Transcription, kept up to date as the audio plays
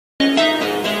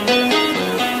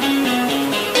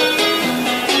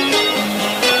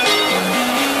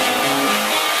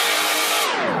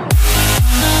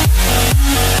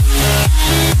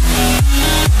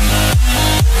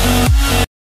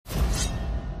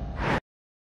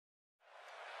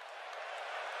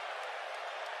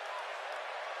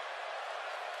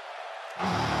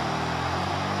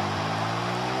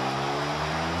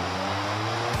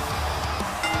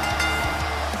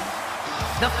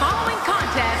The following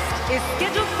contest is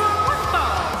scheduled for one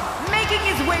fall, making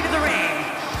his way to the ring.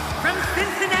 From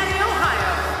Cincinnati,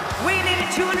 Ohio, weighing in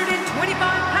at 225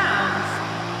 pounds,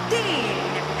 Dean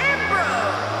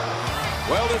Ambrose.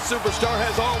 Well, this superstar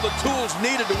has all the tools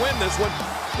needed to win this one.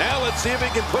 Now let's see if he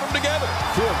can put them together.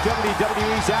 Two of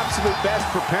WWE's absolute best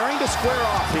preparing to square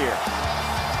off here.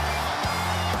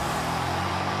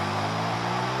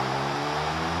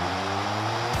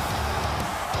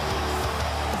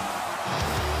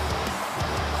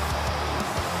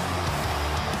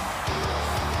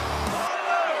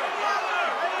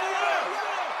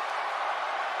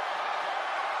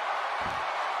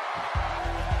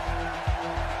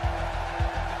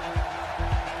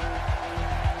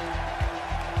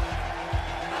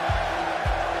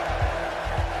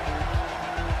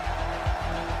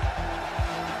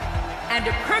 And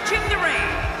approaching the ring,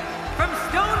 from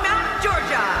Stone Mountain,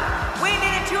 Georgia, weighing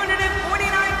in at 249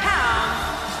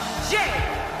 pounds, Jake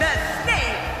the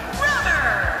Snake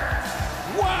Roberts.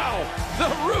 Wow! The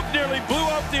roof nearly blew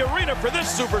off the arena for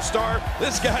this superstar.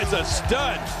 This guy's a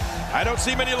stud. I don't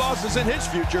see many losses in his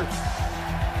future.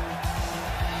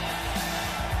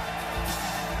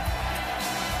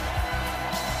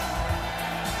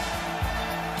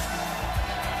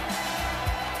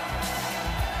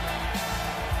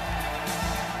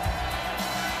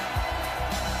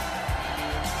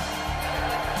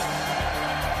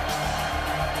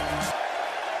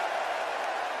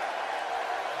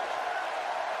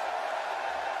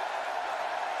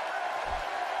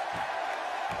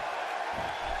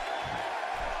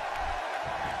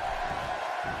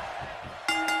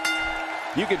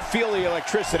 You can feel the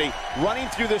electricity running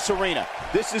through this arena.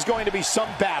 This is going to be some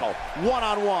battle.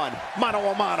 One-on-one,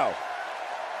 mano-a-mano.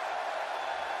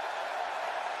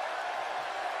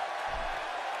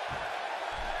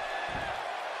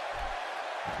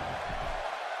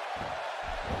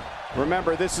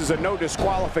 Remember, this is a no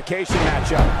disqualification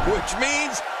matchup. Which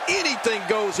means anything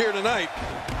goes here tonight.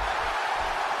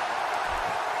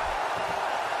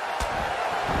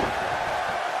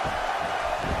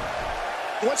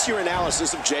 What's your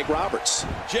analysis of Jake Roberts?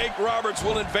 Jake Roberts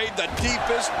will invade the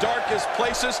deepest, darkest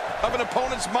places of an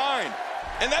opponent's mind.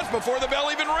 And that's before the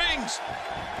bell even rings.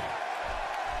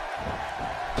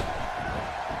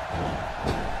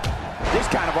 This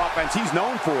kind of offense he's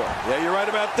known for. Yeah, you're right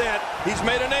about that. He's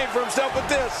made a name for himself with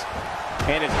this.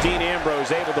 And it's Dean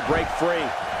Ambrose able to break free.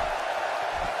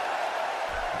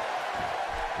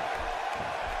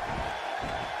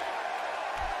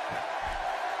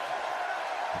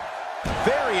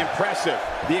 Very impressive.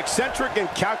 The eccentric and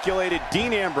calculated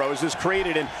Dean Ambrose has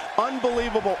created an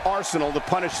unbelievable arsenal to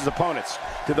punish his opponents.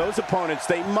 To those opponents,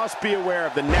 they must be aware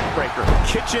of the neckbreaker,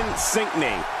 kitchen sink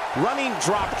knee, running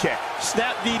drop kick,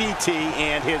 snap DDT,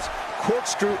 and his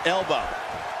corkscrew elbow.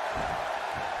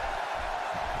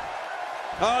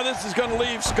 Oh, this is going to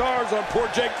leave scars on poor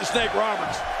Jake the Snake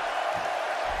Roberts.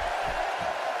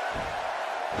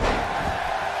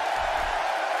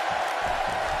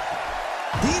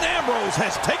 Dean Ambrose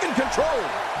has taken control.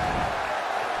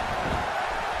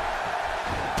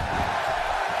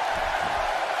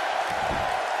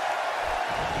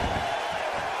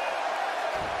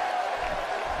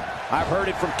 I've heard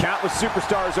it from countless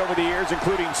superstars over the years,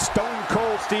 including Stone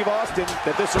Cold Steve Austin,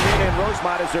 that this arena in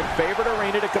Rosemont is their favorite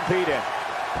arena to compete in.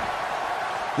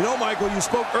 You know, Michael, you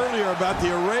spoke earlier about the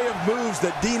array of moves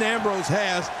that Dean Ambrose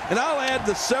has, and I'll add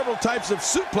the several types of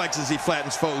suplexes he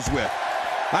flattens foes with.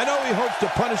 I know he hopes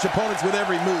to punish opponents with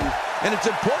every move, and it's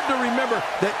important to remember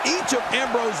that each of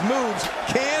Ambrose's moves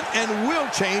can and will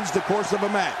change the course of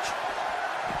a match.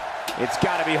 It's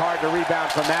got to be hard to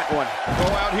rebound from that one.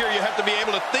 Oh, out here you have to be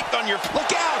able to think on your...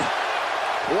 Look out!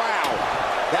 Wow,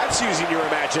 that's using your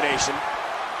imagination.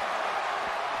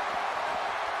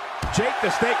 Jake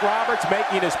the Snake Roberts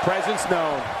making his presence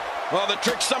known. Well, the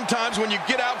trick sometimes when you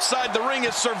get outside the ring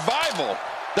is survival.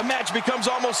 The match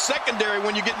becomes almost secondary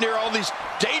when you get near all these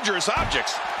dangerous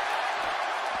objects.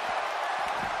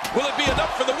 Will it be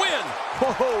enough for the win?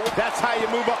 Whoa, that's how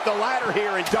you move up the ladder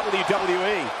here in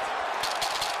WWE.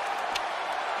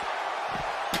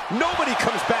 Nobody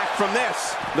comes back from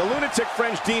this. The lunatic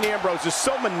French Dean Ambrose is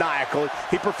so maniacal,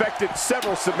 he perfected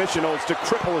several submission holds to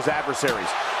cripple his adversaries.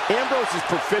 Ambrose is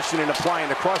proficient in applying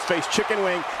the crossface chicken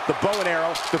wing, the bow and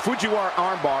arrow, the Fujiwara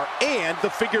armbar, and the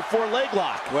figure four leg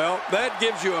lock. Well, that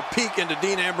gives you a peek into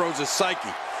Dean Ambrose's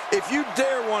psyche. If you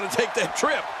dare want to take that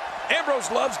trip, Ambrose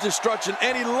loves destruction,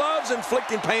 and he loves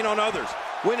inflicting pain on others.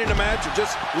 Winning a match or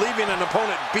just leaving an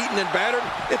opponent beaten and battered,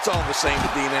 it's all the same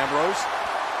to Dean Ambrose.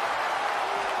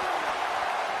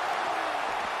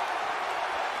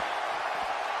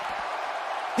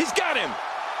 He's got him.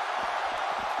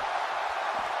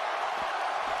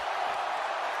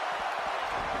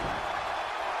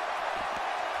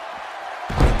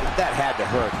 That had to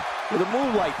hurt. With a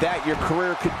move like that, your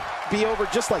career could be over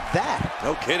just like that.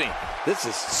 No kidding. This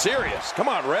is serious. Come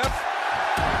on, ref.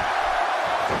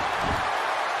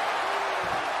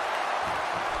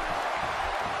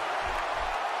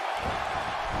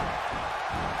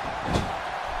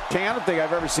 King, I don't think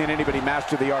I've ever seen anybody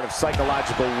master the art of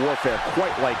psychological warfare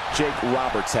quite like Jake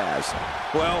Roberts has.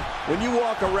 Well, when you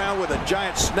walk around with a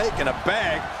giant snake in a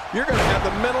bag, you're going to have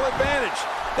the mental advantage.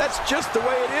 That's just the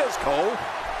way it is, Cole.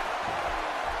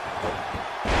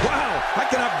 Wow, I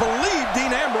cannot believe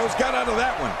Dean Ambrose got out of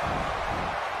that one.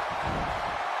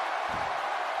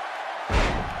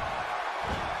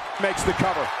 Makes the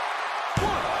cover. 1,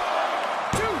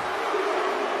 2.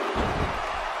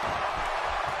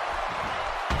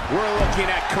 We're looking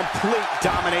at complete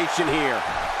domination here.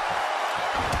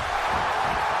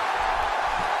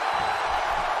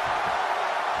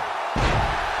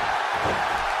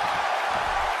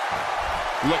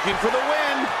 Looking for the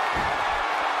win.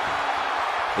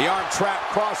 The arm trap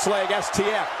cross leg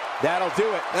STF. That'll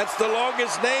do it. That's the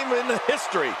longest name in the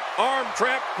history. Arm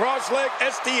trap cross leg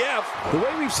STF. The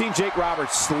way we've seen Jake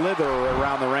Roberts slither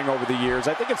around the ring over the years,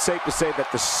 I think it's safe to say that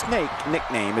the Snake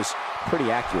nickname is pretty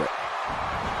accurate.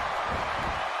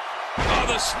 Oh,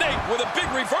 the Snake with a big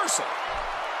reversal.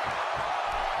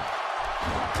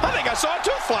 I think I saw a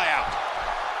tooth fly out.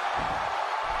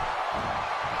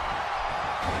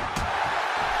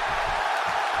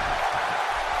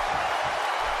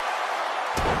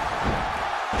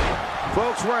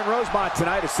 Folks, we're in Rosemont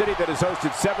tonight, a city that has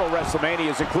hosted several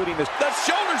WrestleManias, including this. The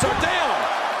shoulders are down.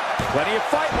 Plenty of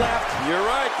fight left. You're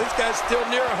right. This guy's still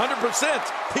near 100%.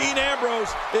 Dean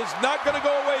Ambrose is not going to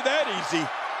go away that easy.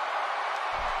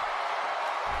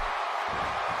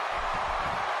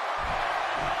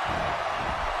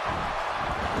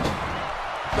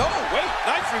 Oh, wait.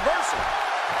 Nice reversal.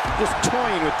 Just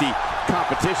toying with the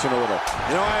competition a little.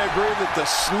 You know, I agree that the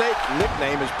Snake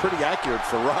nickname is pretty accurate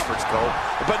for Roberts, Cole.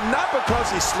 But not because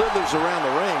he slithers around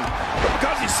the ring, but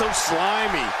because he's so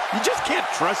slimy. You just can't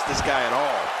trust this guy at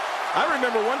all. I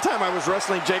remember one time I was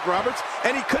wrestling Jake Roberts,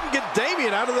 and he couldn't get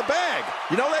Damien out of the bag.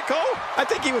 You know that, Cole? I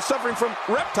think he was suffering from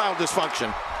reptile dysfunction.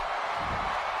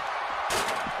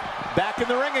 Back in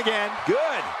the ring again.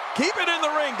 Good. Keep it in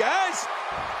the ring, guys.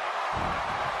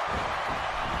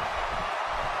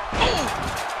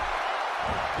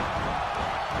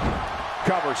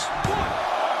 Covers.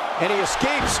 And he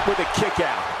escapes with a kick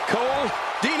out. Cole,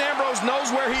 Dean Ambrose knows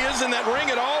where he is in that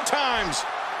ring at all times.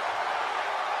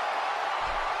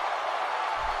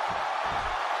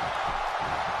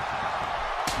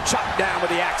 Chopped down with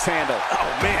the axe handle. Oh,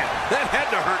 man, that had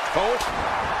to hurt, Cole.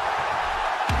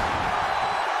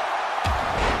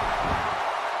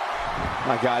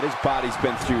 My God, his body's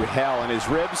been through hell, and his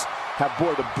ribs have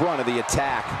bore the brunt of the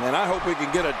attack. And I hope we can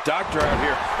get a doctor out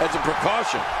here as a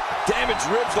precaution. Damaged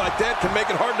ribs like that can make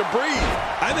it hard to breathe.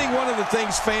 I think one of the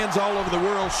things fans all over the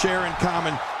world share in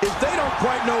common is they don't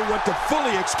quite know what to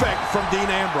fully expect from Dean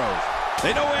Ambrose.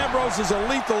 They know Ambrose is a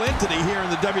lethal entity here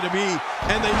in the WWE,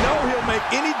 and they know he'll make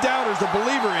any doubters a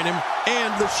believer in him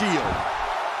and the Shield.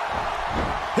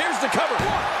 Here's the cover.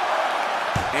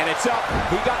 And it's up.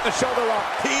 He got the shoulder up.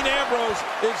 Dean Ambrose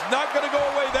is not going to go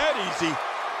away that easy.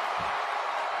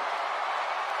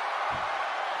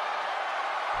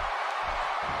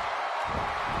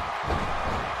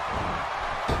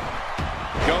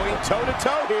 Going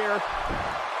toe-to-toe here.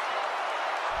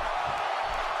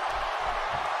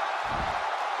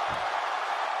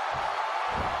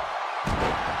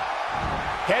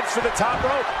 Heads for the top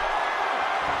rope.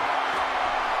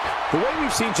 The way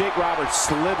we've seen Jake Roberts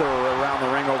slither around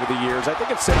the ring over the years, I think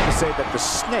it's safe to say that the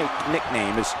Snake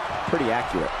nickname is pretty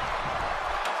accurate.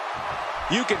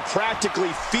 You can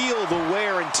practically feel the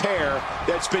wear and tear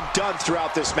that's been done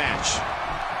throughout this match.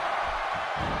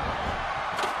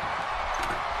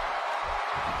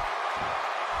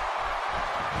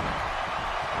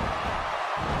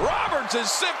 Roberts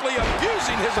is simply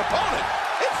abusing his opponent.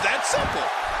 It's that simple.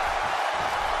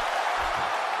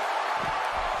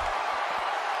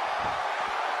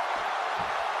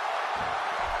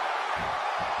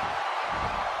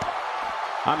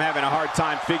 I'm having a hard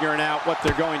time figuring out what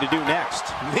they're going to do next.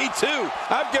 Me too.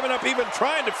 I've given up even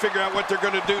trying to figure out what they're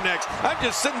going to do next. I'm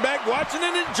just sitting back watching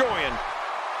and enjoying.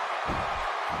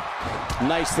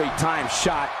 Nicely timed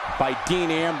shot by Dean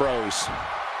Ambrose.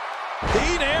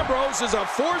 Dean Ambrose is a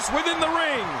force within the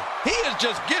ring. He is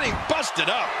just getting busted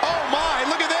up. Oh my,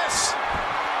 look at this.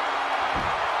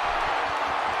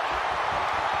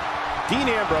 Dean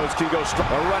Ambrose can go strong.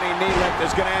 A running knee lift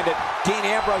is going to end it. Dean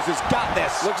Ambrose has got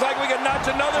this. Looks like we can notch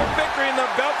another victory in the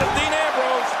belt of Dean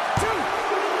Ambrose. 2,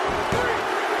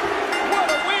 3. What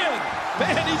a win.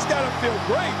 Man, he's He's got to feel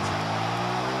great.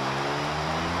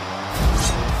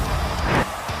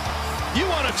 You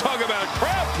want to talk about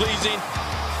crowd pleasing?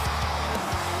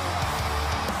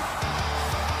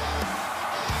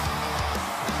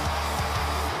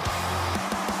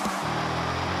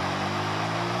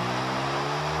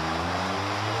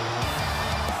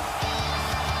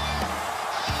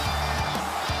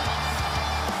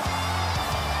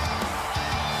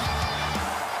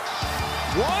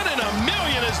 One in a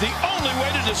million is the only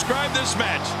way to describe this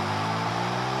match.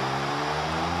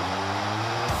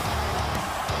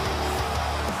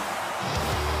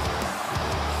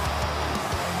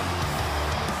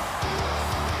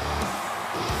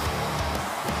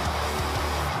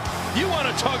 You want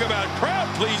to talk about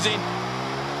crowd pleasing?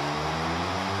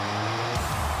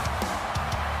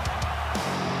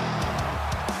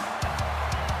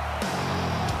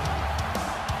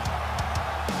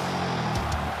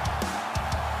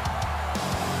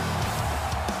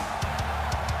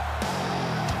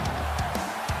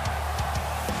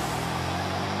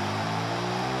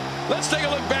 Let's take a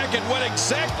look back at what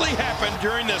exactly happened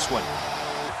during this one.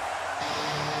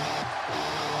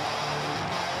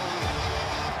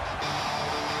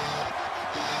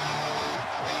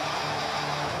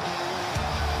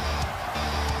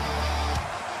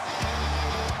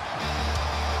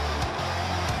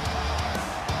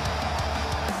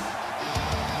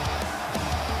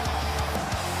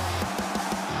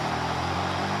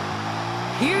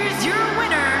 Here's your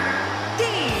winner,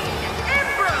 Dean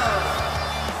Ambrose.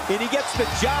 And he gets the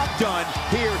job done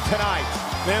here tonight.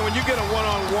 Man, when you get a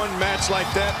one-on-one match like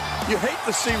that, you hate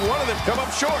to see one of them come up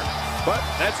short. But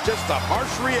that's just the harsh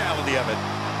reality of it.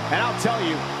 And I'll tell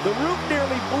you, the roof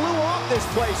nearly blew off this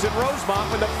place in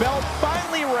Rosemont when the bell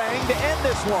finally rang to end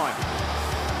this one.